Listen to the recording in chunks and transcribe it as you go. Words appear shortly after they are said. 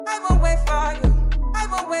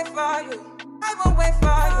wait for you. I won't wait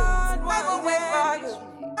for you. I won't wait for you.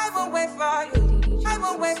 I won't wait for you. I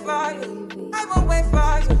won't wait for you. I won't wait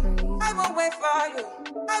for you. I won't wait for you.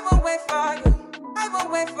 I won't wait for you. I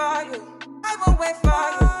won't wait for you. I won't wait for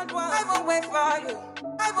you. I won't wait for you.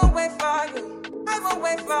 I won't wait for you. I won't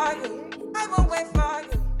wait for you. I won't wait for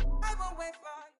you.